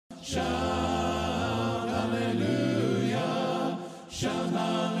Shout hallelujah, shout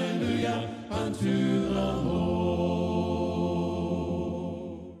hallelujah unto the Lord.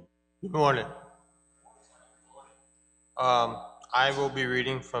 Good morning. I will be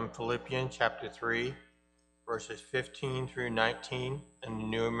reading from Philippians chapter 3, verses 15 through 19 in the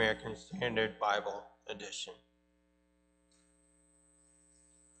New American Standard Bible Edition.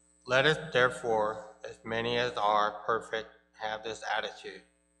 Let us therefore, as many as are perfect, have this attitude.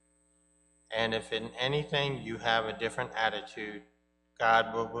 And if in anything you have a different attitude,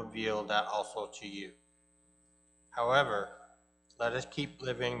 God will reveal that also to you. However, let us keep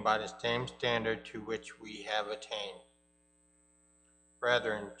living by the same standard to which we have attained.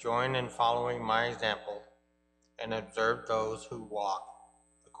 Brethren, join in following my example and observe those who walk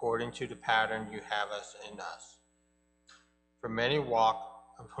according to the pattern you have us in us. For many walk,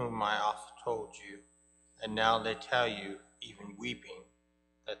 of whom I also told you, and now they tell you, even weeping,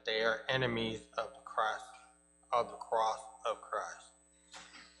 that they are enemies of the cross of Christ,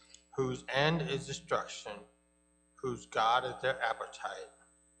 whose end is destruction, whose God is their appetite,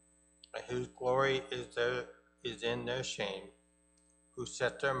 and whose glory is in their shame, who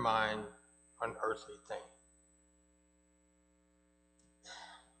set their mind on earthly things.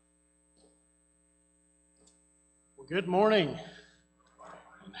 Well, good morning,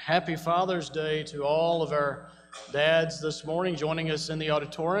 and happy Father's Day to all of our dads this morning joining us in the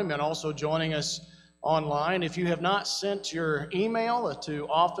auditorium and also joining us online. If you have not sent your email to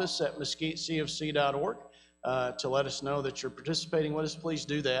office@mesquitecfc.org to let us know that you're participating with us, please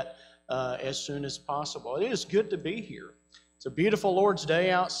do that as soon as possible. It is good to be here. It's a beautiful Lord's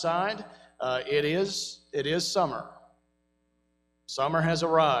Day outside. It is summer. Summer has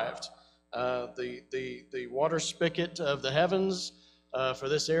arrived. The water spigot of the heavens for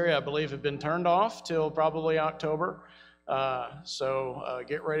this area, I believe, have been turned off till probably October. So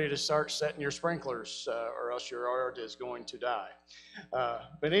get ready to start setting your sprinklers or else your yard is going to die.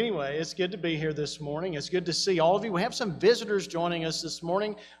 But anyway, it's good to be here this morning. It's good to see all of you. We have some visitors joining us this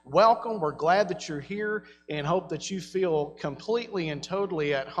morning. Welcome. We're glad that you're here and hope that you feel completely and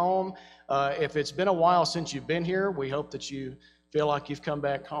totally at home. If it's been a while since you've been here, we hope that you feel like you've come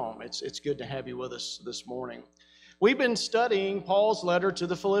back home. It's good to have you with us this morning. We've been studying Paul's letter to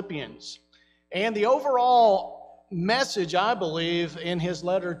the Philippians, and the overall message, I believe, in his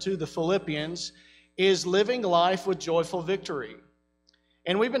letter to the Philippians is living life with joyful victory.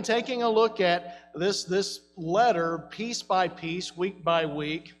 And we've been taking a look at this letter piece by piece, week by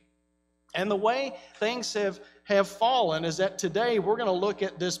week. And the way things have fallen is that today we're going to look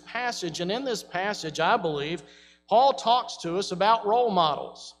at this passage. And in this passage, I believe, Paul talks to us about role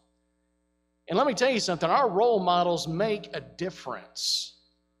models. And let me tell you something, our role models make a difference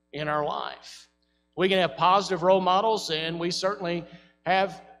in our life. We can have positive role models, and we certainly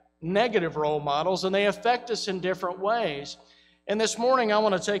have negative role models, and they affect us in different ways. And this morning, I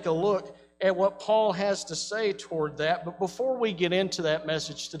want to take a look at what Paul has to say toward that. But before we get into that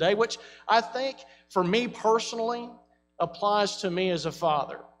message today, which I think for me personally applies to me as a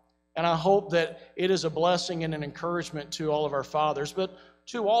father, and I hope that it is a blessing and an encouragement to all of our fathers, but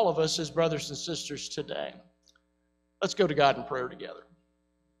to all of us as brothers and sisters today. Let's go to God in prayer together.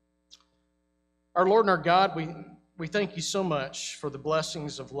 Our Lord and our God, we thank you so much for the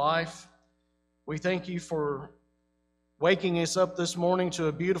blessings of life. We thank you for waking us up this morning to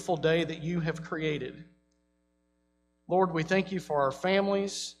a beautiful day that you have created. Lord, we thank you for our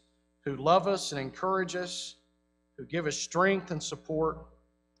families who love us and encourage us, who give us strength and support.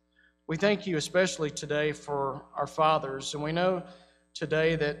 We thank you especially today for our fathers, and we know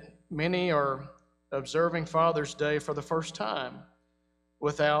today that many are observing Father's Day for the first time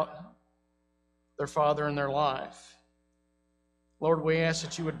without their father in their life. Lord, we ask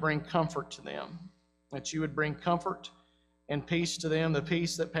that you would bring comfort to them, that you would bring comfort and peace to them, the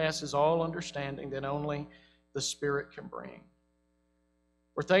peace that passes all understanding that only the Spirit can bring.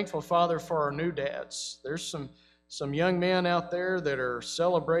 We're thankful, Father, for our new dads. There's some young men out there that are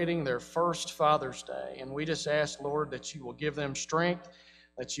celebrating their first Father's Day, and we just ask, Lord, that you will give them strength,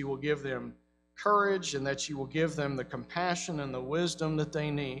 that you will give them courage, and that you will give them the compassion and the wisdom that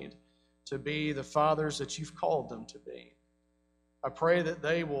they need to be the fathers that you've called them to be. I pray that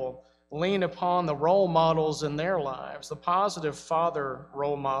they will lean upon the role models in their lives, the positive father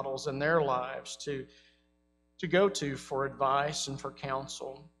role models in their lives to go to for advice and for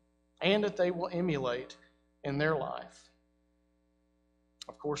counsel, and that they will emulate in their life.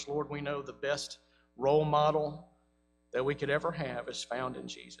 Of course, Lord, we know the best role model that we could ever have is found in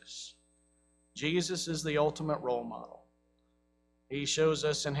Jesus. Jesus is the ultimate role model. He shows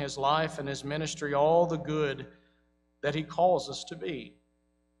us in his life and his ministry all the good that he calls us to be.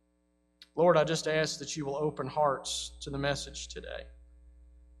 Lord, I just ask that you will open hearts to the message today.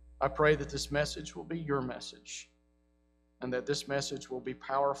 I pray that this message will be your message, and that this message will be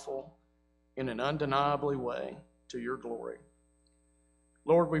powerful in an undeniably way to your glory.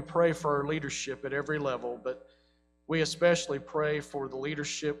 Lord, we pray for our leadership at every level, but we especially pray for the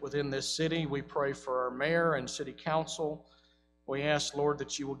leadership within this city. We pray for our mayor and city council. We ask, Lord,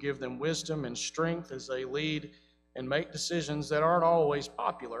 that you will give them wisdom and strength as they lead and make decisions that aren't always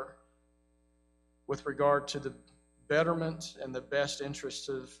popular with regard to the betterment and the best interests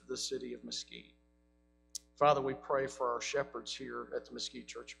of the city of Mesquite. Father, we pray for our shepherds here at the Mesquite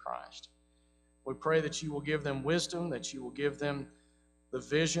Church of Christ. We pray that you will give them wisdom, that you will give them the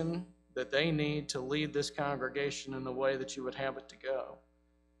vision that they need to lead this congregation in the way that you would have it to go.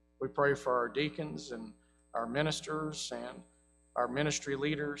 We pray for our deacons and our ministers and our ministry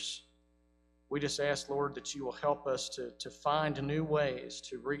leaders. We just ask, Lord, that you will help us to find new ways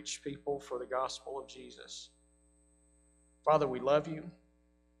to reach people for the gospel of Jesus. Father, we love you,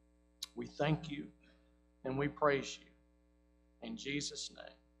 we thank you, and we praise you. In Jesus'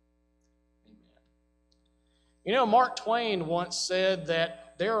 name, amen. You know, Mark Twain once said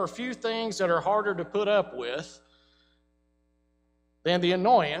that there are few things that are harder to put up with than the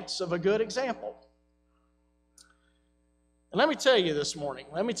annoyance of a good example. And let me tell you this morning,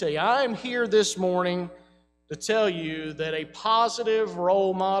 I am here this morning to tell you that a positive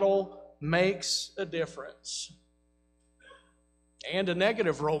role model makes a difference. And a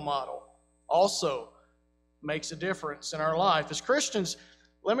negative role model also makes a difference in our life. As Christians,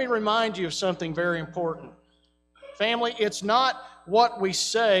 let me remind you of something very important. Family, it's not what we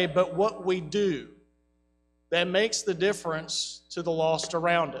say, but what we do that makes the difference to the lost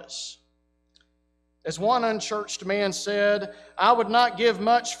around us. As one unchurched man said, I would not give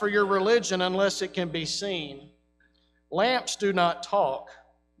much for your religion unless it can be seen. Lamps do not talk,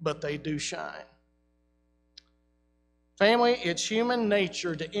 but they do shine. Family, it's human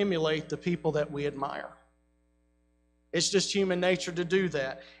nature to emulate the people that we admire. It's just human nature to do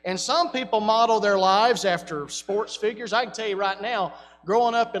that. And some people model their lives after sports figures. I can tell you right now,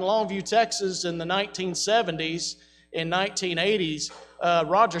 growing up in Longview, Texas in the 1970s and 1980s,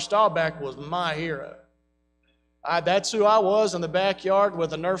 Roger Staubach was my hero. That's who I was in the backyard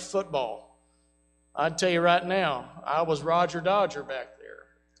with a Nerf football. I'd tell you right now, I was Roger Dodger back there.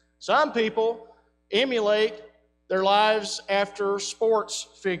 Some people emulate their lives after sports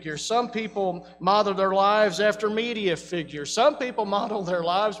figures. Some people model their lives after media figures. Some people model their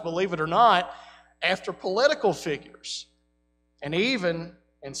lives, believe it or not, after political figures. And even,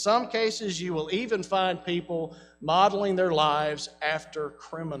 in some cases, you will even find people modeling their lives after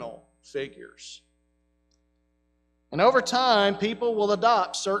criminal figures. And over time, people will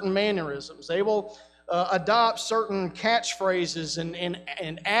adopt certain mannerisms. They will adopt certain catchphrases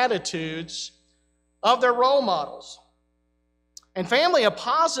and attitudes of their role models. And family, a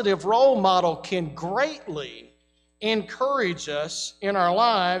positive role model can greatly encourage us in our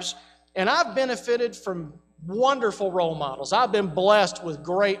lives. And I've benefited from wonderful role models. I've been blessed with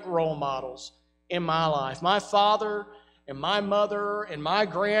great role models in my life. My father and my mother and my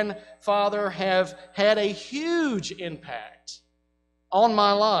grandfather have had a huge impact on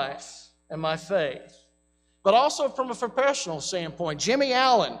my life and my faith. But also from a professional standpoint, Jimmy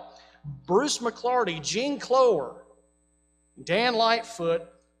Allen, Bruce McClarty, Gene Clower, Dan Lightfoot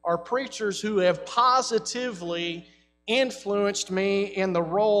are preachers who have positively influenced me in the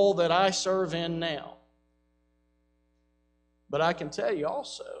role that I serve in now. But I can tell you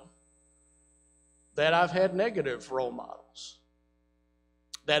also that I've had negative role models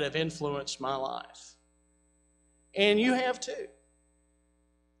that have influenced my life. And you have too.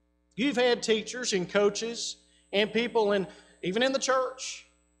 You've had teachers and coaches and people even in the church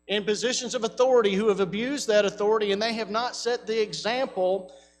in positions of authority who have abused that authority, and they have not set the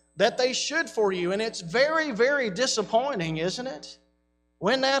example that they should for you. And it's very, very disappointing, isn't it,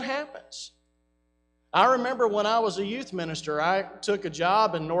 when that happens? I remember when I was a youth minister, I took a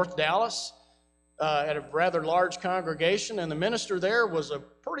job in North Dallas at a rather large congregation, and the minister there was a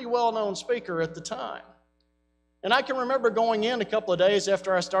pretty well-known speaker at the time. And I can remember going in a couple of days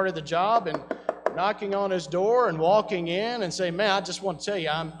after I started the job and knocking on his door and walking in and saying, man, I just want to tell you,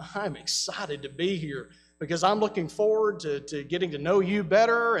 I'm excited to be here because I'm looking forward to getting to know you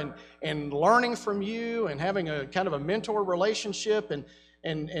better and learning from you and having a kind of a mentor relationship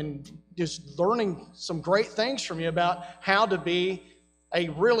and just learning some great things from you about how to be a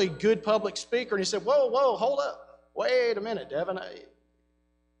really good public speaker. And he said, whoa, hold up. Wait a minute, Devin.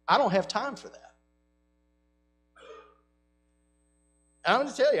 I don't have time for that. And I'm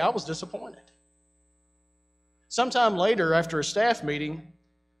going to tell you, I was disappointed. Sometime later, after a staff meeting,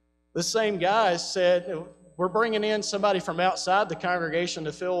 This same guy said, we're bringing in somebody from outside the congregation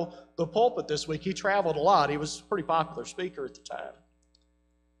to fill the pulpit this week. He traveled a lot. He was a pretty popular speaker at the time.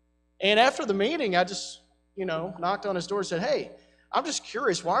 And after the meeting, I just, knocked on his door and said, hey, I'm just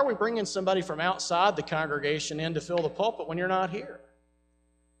curious, why are we bringing somebody from outside the congregation in to fill the pulpit when you're not here?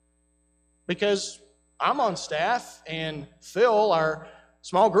 Because I'm on staff, and Phil, our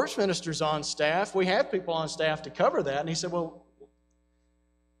small groups minister's on staff. We have people on staff to cover that. And he said, well,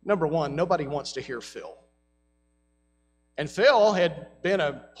 number one, nobody wants to hear Phil. And Phil had been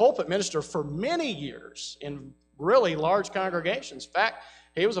a pulpit minister for many years in really large congregations. In fact,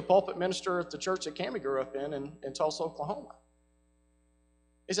 he was a pulpit minister at the church that Cammie grew up in Tulsa, Oklahoma.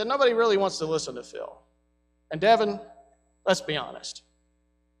 He said, nobody really wants to listen to Phil. And Devin, let's be honest.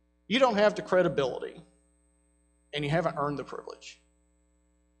 You don't have the credibility, and you haven't earned the privilege.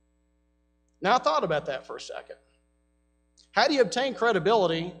 Now, I thought about that for a second. How do you obtain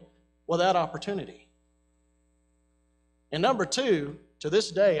credibility without opportunity? And number two, to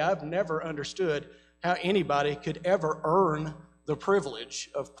this day, I've never understood how anybody could ever earn the privilege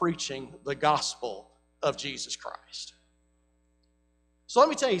of preaching the gospel of Jesus Christ. So let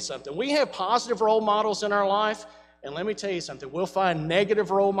me tell you something. We have positive role models in our life, and let me tell you something. We'll find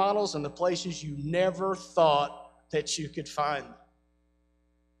negative role models in the places you never thought that you could find them.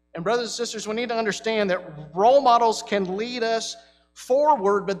 And brothers and sisters, we need to understand that role models can lead us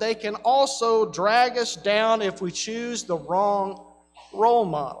forward, but they can also drag us down if we choose the wrong role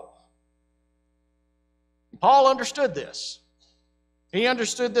model. Paul understood this. He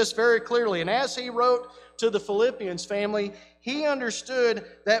understood this very clearly. And as he wrote to the Philippians family, he understood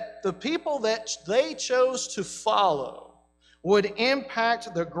that the people that they chose to follow would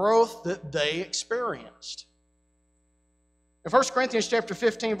impact the growth that they experienced. In 1 Corinthians chapter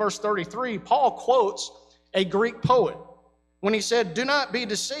 15, verse 33, Paul quotes a Greek poet when he said, "Do not be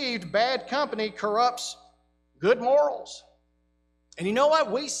deceived, bad company corrupts good morals." And you know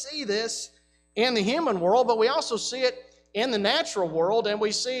what? We see this in the human world, but we also see it in the natural world, and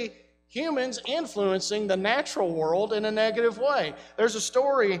we see humans influencing the natural world in a negative way. There's a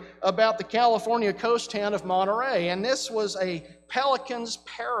story about the California coast town of Monterey, and this was a pelican's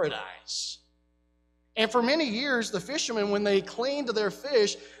paradise. And for many years, the fishermen, when they cleaned their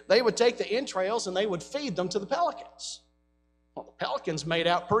fish, they would take the entrails and they would feed them to the pelicans. Well, the pelicans made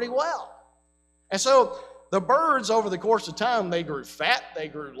out pretty well. And so the birds, over the course of time, they grew fat, they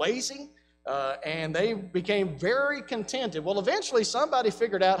grew lazy, and they became very contented. Well, eventually somebody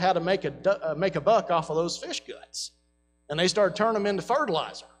figured out how to make a buck off of those fish guts, and they started turning them into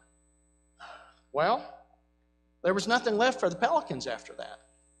fertilizer. Well, there was nothing left for the pelicans after that.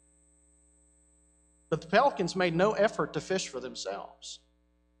 But the pelicans made no effort to fish for themselves.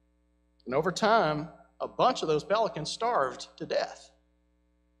 And over time, a bunch of those pelicans starved to death.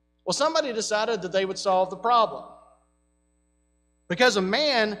 Well, somebody decided that they would solve the problem. Because of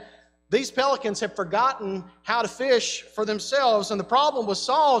man, these pelicans have forgotten how to fish for themselves, and the problem was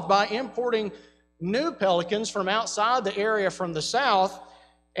solved by importing new pelicans from outside the area from the south,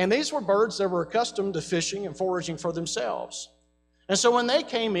 and these were birds that were accustomed to fishing and foraging for themselves. And so when they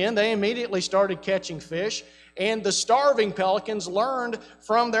came in, they immediately started catching fish, and the starving pelicans learned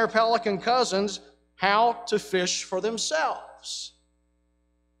from their pelican cousins how to fish for themselves.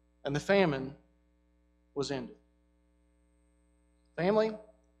 And the famine was ended. Family,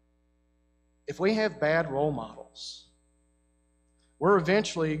 if we have bad role models, we're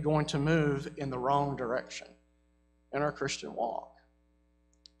eventually going to move in the wrong direction in our Christian walk.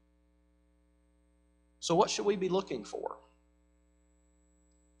 So what should we be looking for?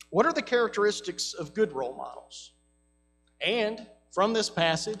 What are the characteristics of good role models? And from this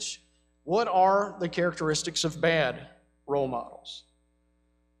passage, what are the characteristics of bad role models?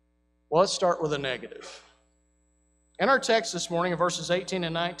 Well, let's start with a negative. In our text this morning, in verses 18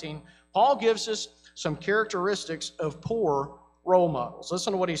 and 19, Paul gives us some characteristics of poor role models.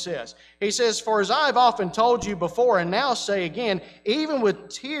 Listen to what he says. He says, "For as I have often told you before and now say again, even with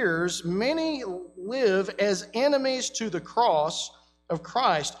tears, many live as enemies to the cross of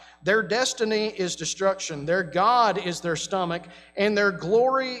Christ. Their destiny is destruction. Their God is their stomach, and their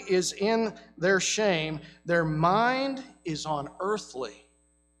glory is in their shame. Their mind is on earthly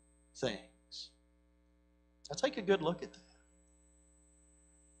things." Now take a good look at that.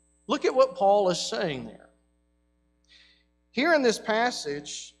 Look at what Paul is saying there. Here in this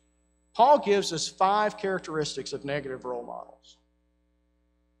passage, Paul gives us 5 characteristics of negative role models.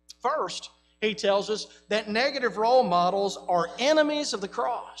 First, he tells us that negative role models are enemies of the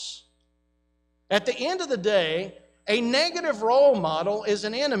cross. At the end of the day, a negative role model is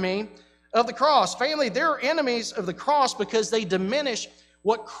an enemy of the cross. Family, they're enemies of the cross because they diminish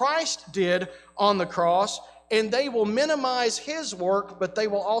what Christ did on the cross, and they will minimize his work, but they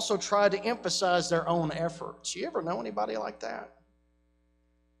will also try to emphasize their own efforts. You ever know anybody like that?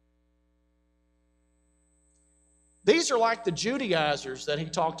 These are like the Judaizers that he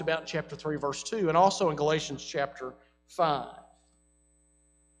talked about in chapter 3, verse 2, and also in Galatians chapter 5.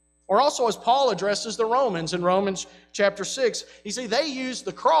 Or also as Paul addresses the Romans in Romans chapter 6. You see, they use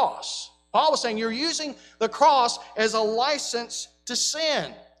the cross. Paul was saying, you're using the cross as a license to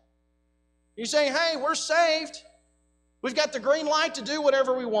sin. You're saying, hey, we're saved. We've got the green light to do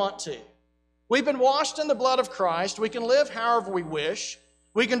whatever we want to. We've been washed in the blood of Christ. We can live however we wish.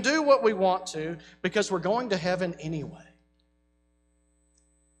 We can do what we want to because we're going to heaven anyway.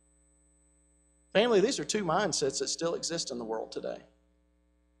 Family, these are two mindsets that still exist in the world today.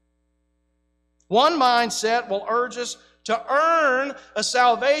 One mindset will urge us to earn a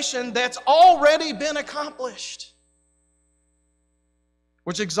salvation that's already been accomplished,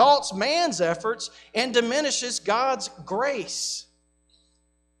 which exalts man's efforts and diminishes God's grace.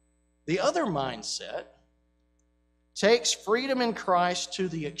 The other mindset takes freedom in Christ to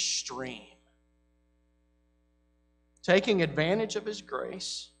the extreme, taking advantage of his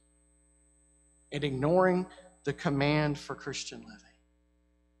grace and ignoring the command for Christian living.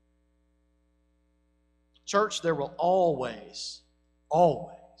 Church, there will always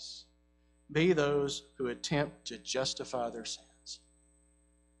be those who attempt to justify their sins.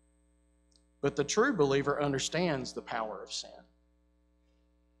 But the true believer understands the power of sin.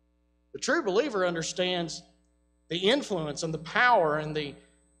 The true believer understands the influence and the power and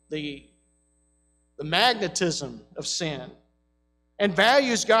the magnetism of sin, and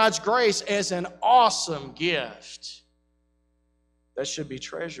values God's grace as an awesome gift that should be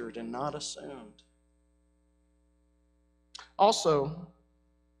treasured and not assumed. Also,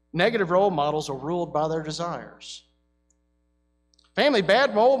 negative role models are ruled by their desires. Family,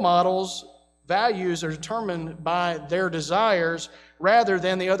 bad role models' values are determined by their desires rather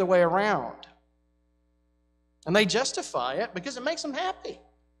than the other way around. And they justify it because it makes them happy.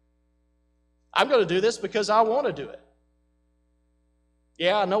 I'm going to do this because I want to do it.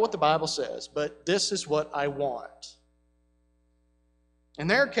 Yeah, I know what the Bible says, but this is what I want. In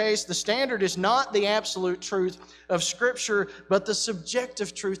their case, the standard is not the absolute truth of Scripture, but the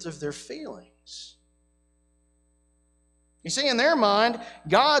subjective truth of their feelings. You see, in their mind,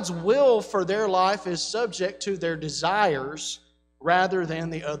 God's will for their life is subject to their desires rather than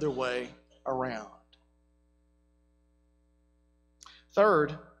the other way around.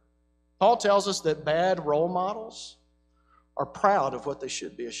 Third, Paul tells us that bad role models are proud of what they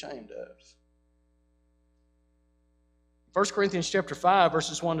should be ashamed of. 1 Corinthians chapter 5,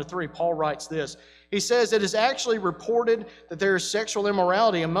 verses 1 to 3, Paul writes this. He says, "It is actually reported that there is sexual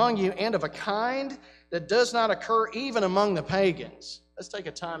immorality among you, and of a kind that does not occur even among the pagans." Let's take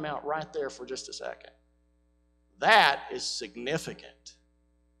a time out right there for just a second. That is significant.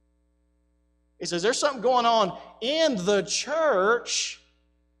 He says there's something going on in the church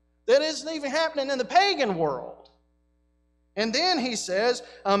that isn't even happening in the pagan world. And then he says,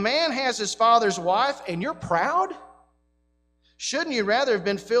 a man has his father's wife, and you're proud? Shouldn't you rather have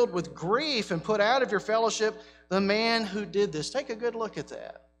been filled with grief and put out of your fellowship the man who did this? Take a good look at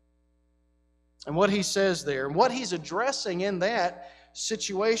that. And what he says there, and what he's addressing in that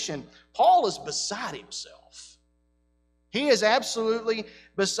situation. Paul is beside himself. He is absolutely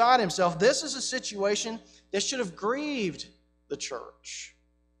beside himself. This is a situation that should have grieved the church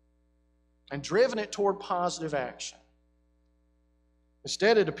and driven it toward positive action.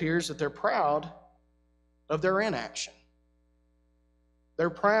 Instead, it appears that they're proud of their inaction. They're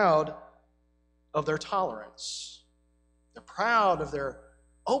proud of their tolerance. They're proud of their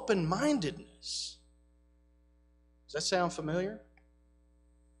open-mindedness. Does that sound familiar?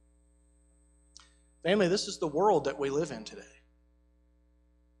 Family, this is the world that we live in today.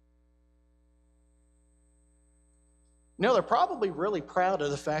 You know, they're probably really proud of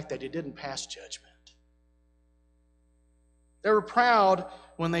the fact that he didn't pass judgment. They were proud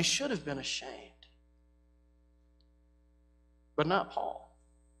when they should have been ashamed. But not Paul.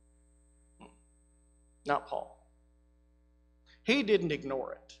 Not Paul. He didn't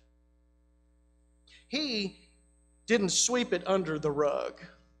ignore it. He didn't sweep it under the rug.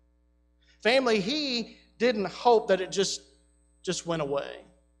 Family, he didn't hope that it just went away.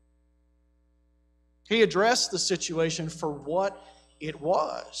 He addressed the situation for what it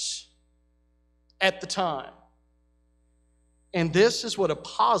was at the time. And this is what a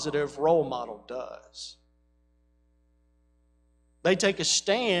positive role model does. They take a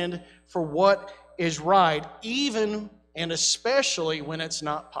stand for what is right, even and especially when it's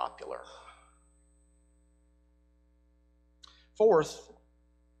not popular. Fourth,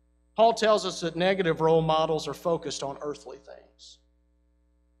 Paul tells us that negative role models are focused on earthly things.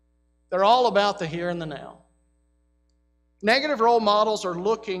 They're all about the here and the now. Negative role models are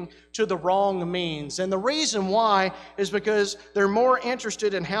looking to the wrong means. And the reason why is because they're more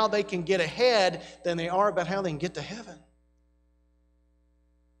interested in how they can get ahead than they are about how they can get to heaven.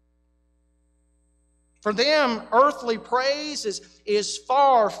 For them, earthly praise is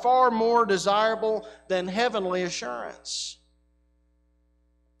far, far more desirable than heavenly assurance.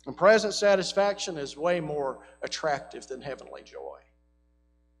 And present satisfaction is way more attractive than heavenly joy.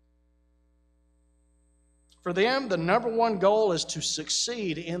 For them, the number one goal is to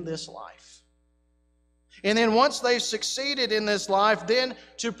succeed in this life. And then once they've succeeded in this life, then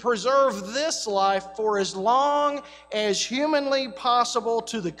to preserve this life for as long as humanly possible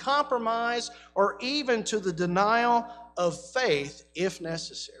to the compromise or even to the denial of faith if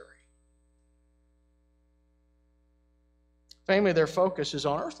necessary. Family, their focus is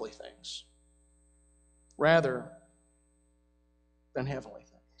on earthly things rather than heavenly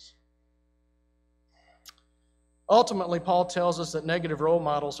things. Ultimately, Paul tells us that negative role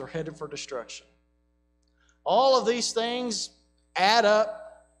models are headed for destruction. All of these things add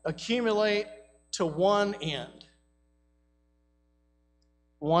up, accumulate to one end.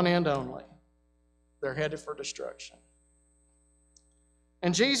 One end only. They're headed for destruction.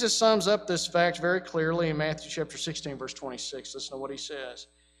 And Jesus sums up this fact very clearly in Matthew chapter 16, verse 26. Listen to what he says.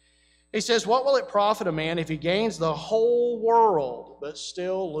 He says, "What will it profit a man if he gains the whole world but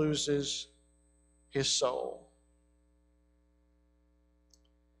still loses his soul?"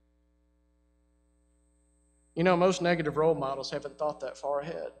 You know, most negative role models haven't thought that far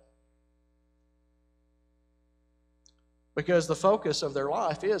ahead. Because the focus of their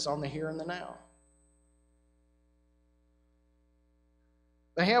life is on the here and the now.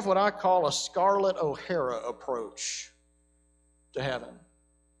 They have what I call a Scarlett O'Hara approach to heaven.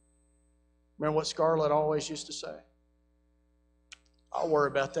 Remember what Scarlett always used to say? I'll worry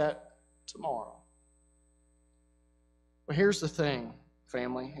about that tomorrow. Well, here's the thing,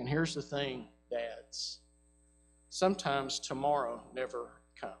 family, and here's the thing, dads. Sometimes tomorrow never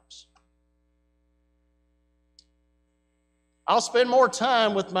comes. I'll spend more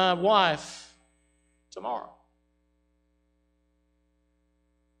time with my wife tomorrow.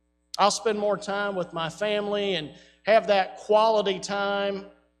 I'll spend more time with my family and have that quality time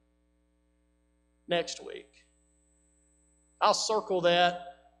next week. I'll circle that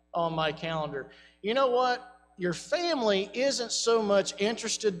on my calendar. You know what? Your family isn't so much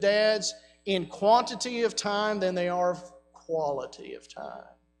interested, dads, in quantity of time than they are quality of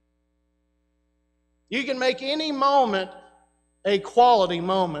time. You can make any moment a quality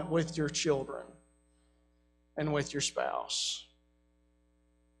moment with your children and with your spouse.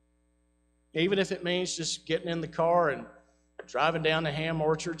 Even if it means just getting in the car and driving down to Ham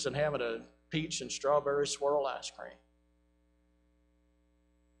Orchards and having a peach and strawberry swirl ice cream.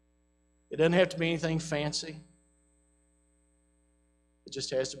 It doesn't have to be anything fancy. It just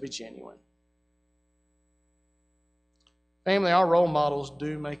has to be genuine. Family, our role models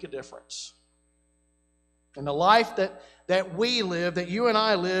do make a difference. And the life that we live, that you and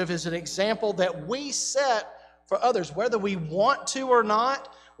I live, is an example that we set for others, whether we want to or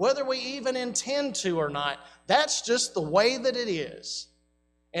not, whether we even intend to or not. That's just the way that it is.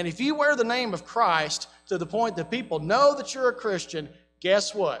 And if you wear the name of Christ to the point that people know that you're a Christian,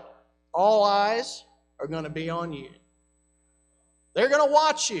 guess what? All eyes are going to be on you. They're going to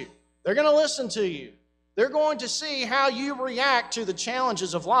watch you. They're going to listen to you. They're going to see how you react to the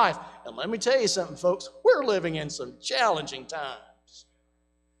challenges of life. And let me tell you something, folks. We're living in some challenging times.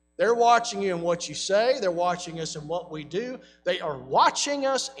 They're watching you in what you say. They're watching us in what we do. They are watching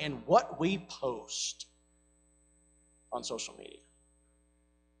us in what we post on social media.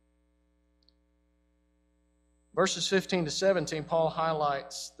 Verses 15 to 17, Paul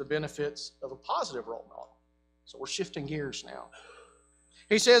highlights the benefits of a positive role model. So we're shifting gears now.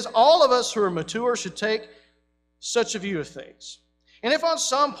 He says, all of us who are mature should take such a view of things. And if on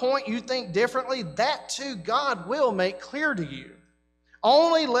some point you think differently, that too God will make clear to you.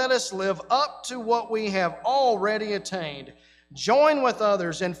 Only let us live up to what we have already attained. Join with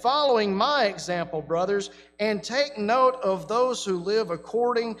others in following my example, brothers, and take note of those who live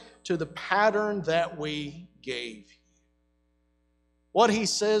according to the pattern that we gave you. What he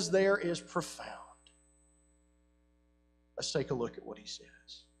says there is profound. Let's take a look at what he says.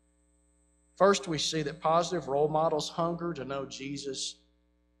 First, we see that positive role models hunger to know Jesus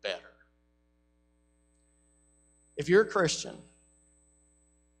better. If you're a Christian,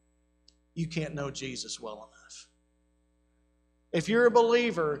 you can't know Jesus well enough. If you're a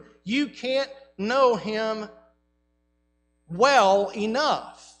believer, you can't know him well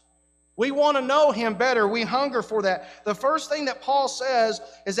enough. We want to know Him better. We hunger for that. The first thing that Paul says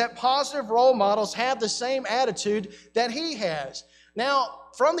is that positive role models have the same attitude that he has. Now,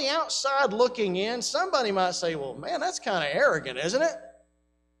 from the outside looking in, somebody might say, well, man, that's kind of arrogant, isn't it?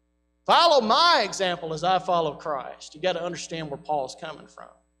 Follow my example as I follow Christ. You got to understand where Paul's coming from.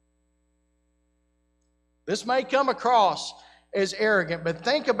 This may come across as arrogant, but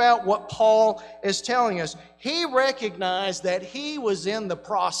think about what Paul is telling us. He recognized that he was in the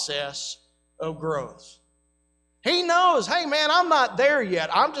process of growth. He knows, hey man, I'm not there yet.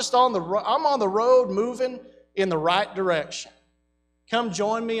 I'm on the road moving in the right direction. Come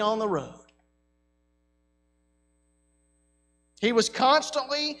join me on the road. He was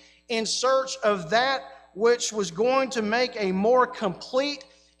constantly in search of that which was going to make a more complete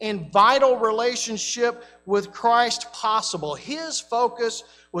and vital relationship with Christ possible. His focus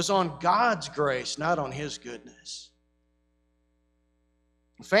was on God's grace, not on his goodness.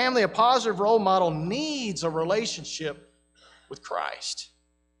 Family, a positive role model needs a relationship with Christ.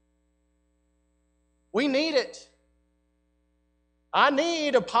 We need it. I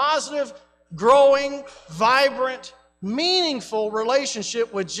need a positive, growing, vibrant, meaningful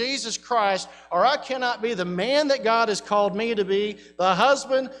relationship with Jesus Christ, or I cannot be the man that God has called me to be, the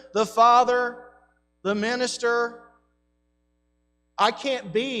husband, the father, the minister. I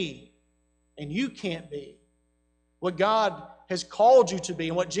can't be, and you can't be, what God has called you to be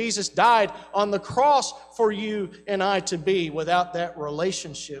and what Jesus died on the cross for you and I to be without that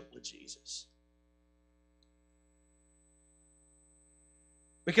relationship with Jesus.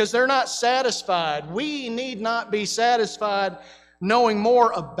 Because they're not satisfied. We need not be satisfied knowing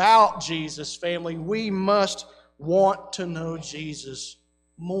more about Jesus, family. We must want to know Jesus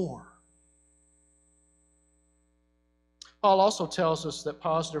more. Paul also tells us that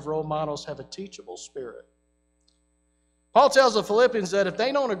positive role models have a teachable spirit. Paul tells the Philippians that if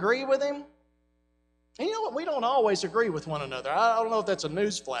they don't agree with him, and you know what, we don't always agree with one another. I don't know if that's a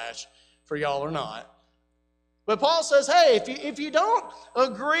newsflash for y'all or not. But Paul says, hey, if you don't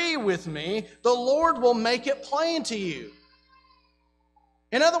agree with me, the Lord will make it plain to you.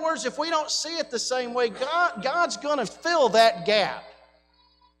 In other words, if we don't see it the same way, God's going to fill that gap.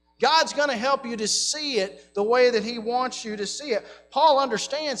 God's going to help you to see it the way that He wants you to see it. Paul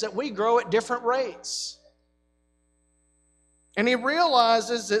understands that we grow at different rates. And he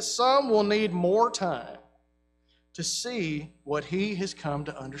realizes that some will need more time to see what he has come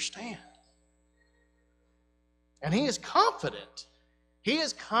to understand. And he is confident. He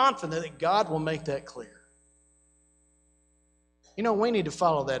is confident that God will make that clear. You know, we need to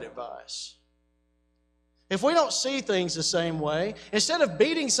follow that advice. If we don't see things the same way, instead of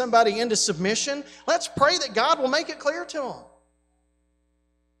beating somebody into submission, let's pray that God will make it clear to them.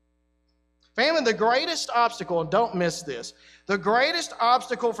 Family, the greatest obstacle, and don't miss this, the greatest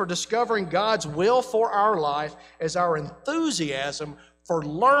obstacle for discovering God's will for our life is our enthusiasm for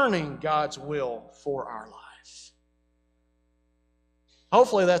learning God's will for our life.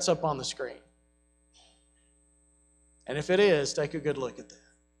 Hopefully that's up on the screen. And if it is, take a good look at that.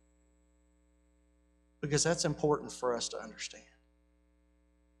 Because that's important for us to understand.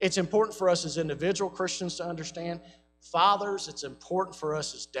 It's important for us as individual Christians to understand. Fathers, it's important for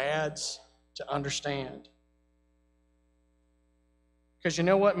us as dads to understand. Because you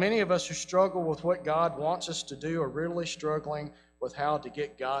know what? Many of us who struggle with what God wants us to do are really struggling with how to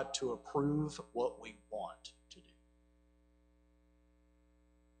get God to approve what we want to do.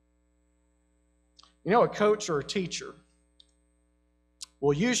 You know, a coach or a teacher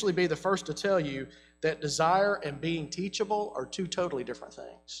will usually be the first to tell you that desire and being teachable are two totally different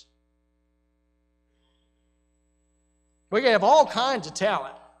things. We can have all kinds of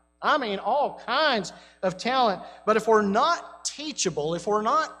talent. I mean, all kinds of talent. But if we're not teachable, if we're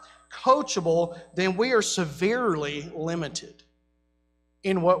not coachable, then we are severely limited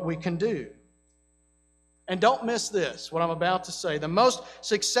in what we can do. And don't miss this, what I'm about to say. The most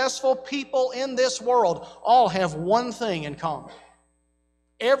successful people in this world all have one thing in common.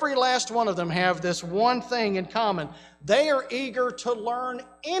 Every last one of them have this one thing in common. They are eager to learn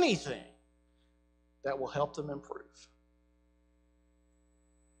anything that will help them improve.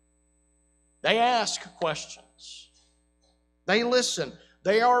 They ask questions. They listen.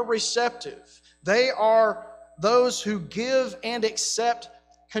 They are receptive. They are those who give and accept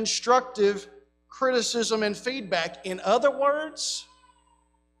constructive criticism and feedback. In other words,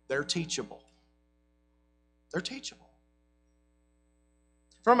 they're teachable. They're teachable.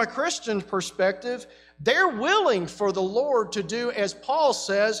 From a Christian perspective, they're willing for the Lord to do, as Paul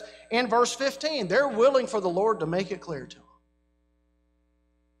says in verse 15, they're willing for the Lord to make it clear to them.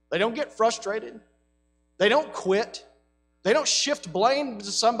 They don't get frustrated. They don't quit. They don't shift blame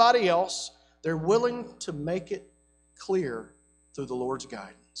to somebody else. They're willing to make it clear through the Lord's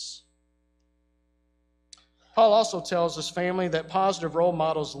guidance. Paul also tells his family that positive role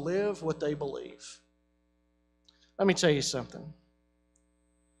models live what they believe. Let me tell you something.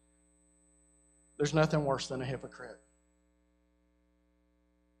 There's nothing worse than a hypocrite.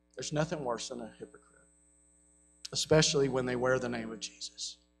 There's nothing worse than a hypocrite, especially when they wear the name of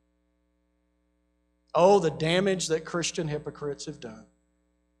Jesus. Oh, the damage that Christian hypocrites have done.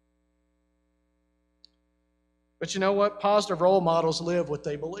 But you know what? Positive role models live what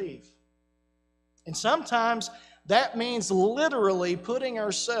they believe. And sometimes that means literally putting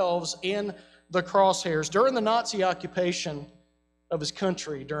ourselves in the crosshairs. During the Nazi occupation of his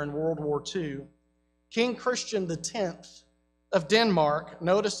country during World War II, King Christian X of Denmark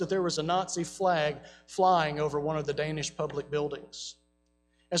noticed that there was a Nazi flag flying over one of the Danish public buildings.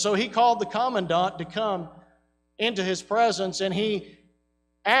 And so he called the commandant to come into his presence, and he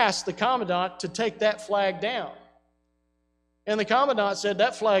asked the commandant to take that flag down. And the commandant said,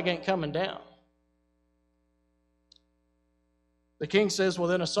 "That flag ain't coming down." The king says, "Well,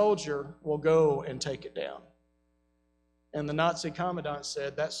 then a soldier will go and take it down." And the Nazi commandant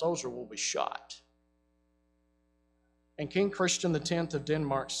said, "That soldier will be shot." And King Christian X of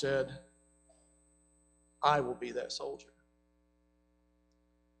Denmark said, "I will be that soldier."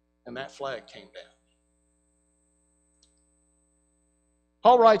 And that flag came down.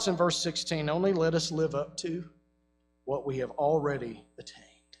 Paul writes in verse 16, "Only let us live up to what we have already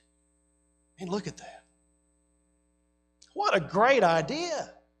attained." And look at that. What a great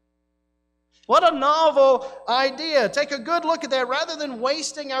idea. What a novel idea. Take a good look at that. Rather than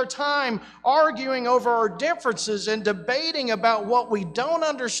wasting our time arguing over our differences and debating about what we don't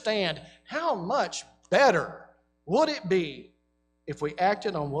understand, how much better would it be if we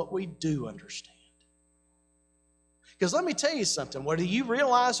acted on what we do understand? Because let me tell you something, whether you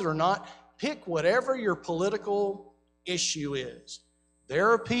realize it or not, pick whatever your political issue is.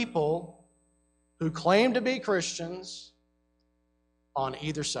 There are people who claim to be Christians on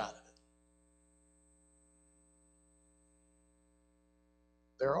either side of it.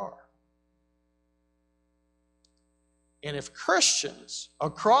 There are. And if Christians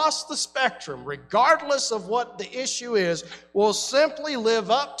across the spectrum, regardless of what the issue is, will simply live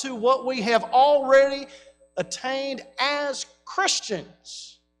up to what we have already attained as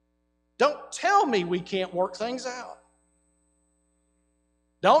Christians, don't tell me we can't work things out.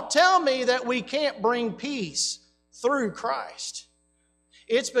 Don't tell me that we can't bring peace through Christ.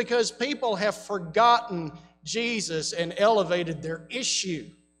 It's because people have forgotten Jesus and elevated their issue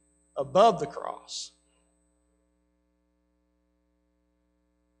above the cross.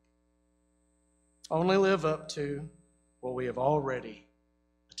 Only live up to what we have already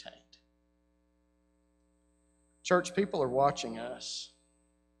attained. Church, people are watching us.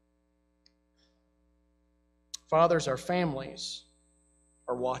 Fathers, our families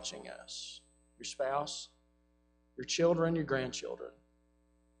are watching us. Your spouse, your children, your grandchildren.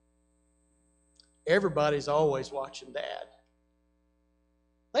 Everybody's always watching Dad.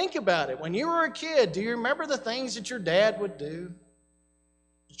 Think about it. When you were a kid, do you remember the things that your dad would do?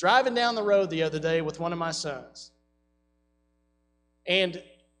 I was driving down the road the other day with one of my sons. And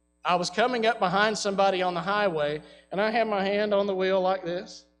I was coming up behind somebody on the highway, and I had my hand on the wheel like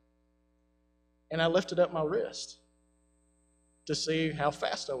this. And I lifted up my wrist to see how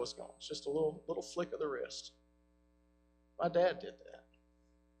fast I was going. It's just a little flick of the wrist. My dad did that.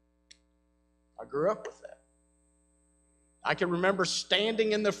 I grew up with that. I can remember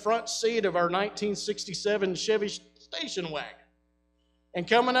standing in the front seat of our 1967 Chevy station wagon and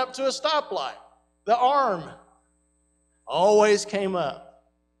coming up to a stoplight. The arm always came up.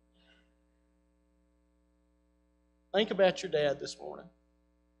 Think about your dad this morning.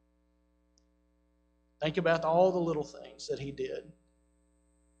 Think about all the little things that he did.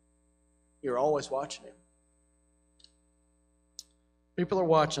 You're always watching him. People are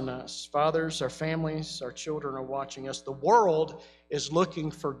watching us. Fathers, our families, our children are watching us. The world is looking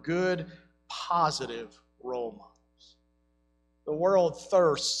for good, positive role models. The world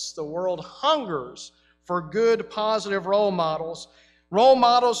thirsts. The world hungers for good, positive role models. Role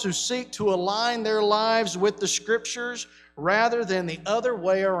models who seek to align their lives with the Scriptures rather than the other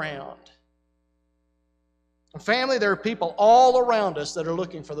way around. And family, there are people all around us that are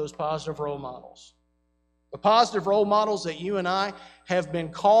looking for those positive role models. The positive role models that you and I have been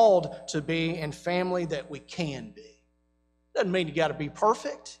called to be, and family, that we can be. Doesn't mean you got to be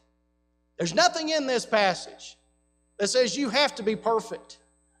perfect. There's nothing in this passage that says you have to be perfect.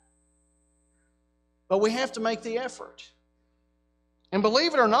 But we have to make the effort. And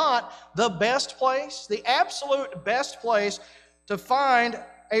believe it or not, the best place, the absolute best place to find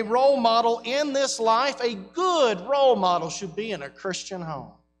a role model in this life, a good role model, should be in a Christian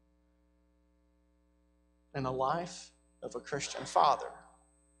home. In the life of a Christian father.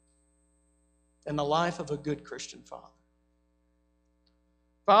 In the life of a good Christian father.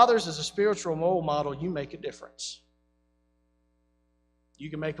 Fathers, as a spiritual role model, you make a difference. You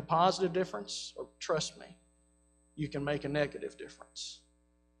can make a positive difference, or trust me, you can make a negative difference.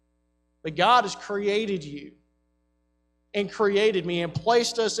 But God has created you and created me and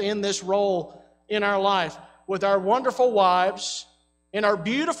placed us in this role in our life with our wonderful wives and our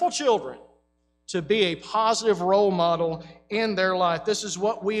beautiful children to be a positive role model in their life. This is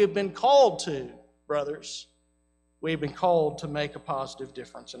what we have been called to, brothers. We've been called to make a positive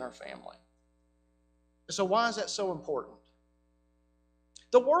difference in our family. So why is that so important?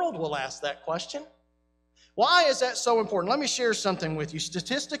 The world will ask that question. Why is that so important? Let me share something with you.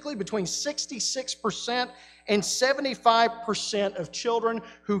 Statistically, between 66% and 75% of children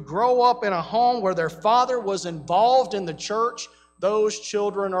who grow up in a home where their father was involved in the church, those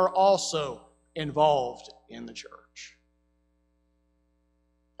children are also involved in the church.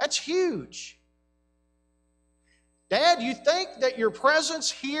 That's huge. Dad, you think that your presence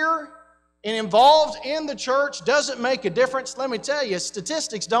here and involved in the church doesn't make a difference? Let me tell you,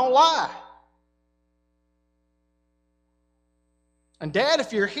 statistics don't lie. And Dad,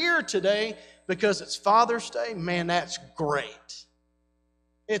 if you're here today because it's Father's Day, man, that's great.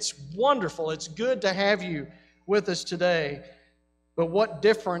 It's wonderful. It's good to have you with us today. But what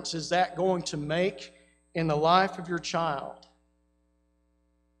difference is that going to make in the life of your child?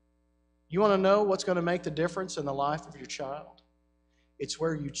 You want to know what's going to make the difference in the life of your child? It's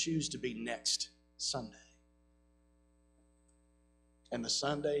where you choose to be next Sunday. And the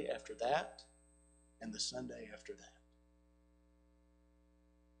Sunday after that, and the Sunday after that.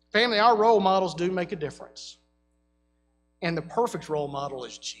 Family, our role models do make a difference. And the perfect role model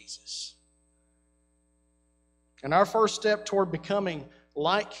is Jesus. And our first step toward becoming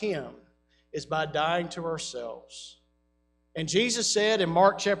like Him is by dying to ourselves. And Jesus said in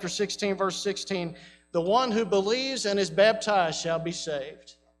Mark chapter 16, verse 16, "The one who believes and is baptized shall be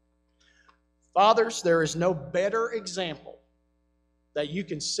saved." Fathers, there is no better example that you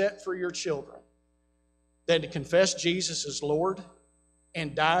can set for your children than to confess Jesus as Lord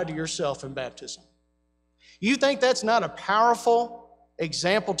and die to yourself in baptism. You think that's not a powerful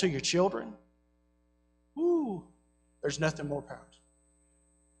example to your children? Ooh, there's nothing more powerful.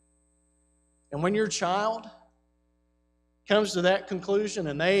 And when your child comes to that conclusion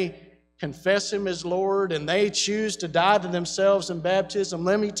and they confess Him as Lord and they choose to die to themselves in baptism,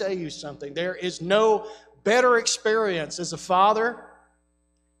 let me tell you something. There is no better experience as a father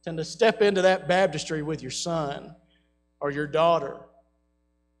than to step into that baptistry with your son or your daughter.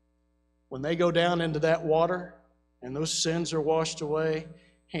 When they go down into that water and those sins are washed away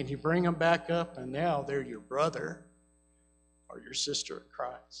and you bring them back up and now they're your brother or your sister in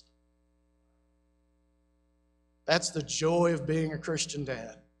Christ. That's the joy of being a Christian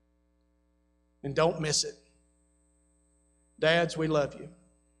dad. And don't miss it. Dads, we love you.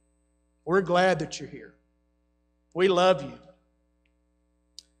 We're glad that you're here. We love you.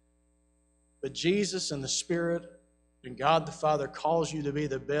 But Jesus and the Spirit and God the Father calls you to be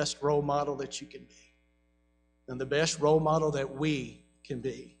the best role model that you can be. And the best role model that we can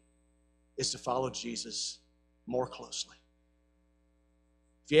be is to follow Jesus more closely.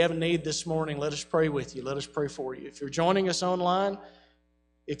 If you have a need this morning, let us pray with you. Let us pray for you. If you're joining us online,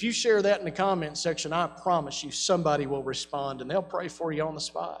 if you share that in the comment section, I promise you somebody will respond and they'll pray for you on the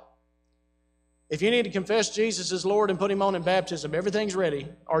spot. If you need to confess Jesus as Lord and put Him on in baptism, everything's ready.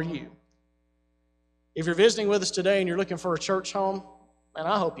 Are you? If you're visiting with us today and you're looking for a church home, man,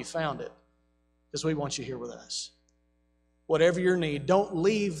 I hope you found it because we want you here with us. Whatever your need, don't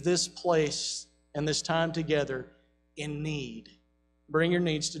leave this place and this time together in need. Bring your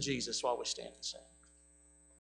needs to Jesus while we stand and sing.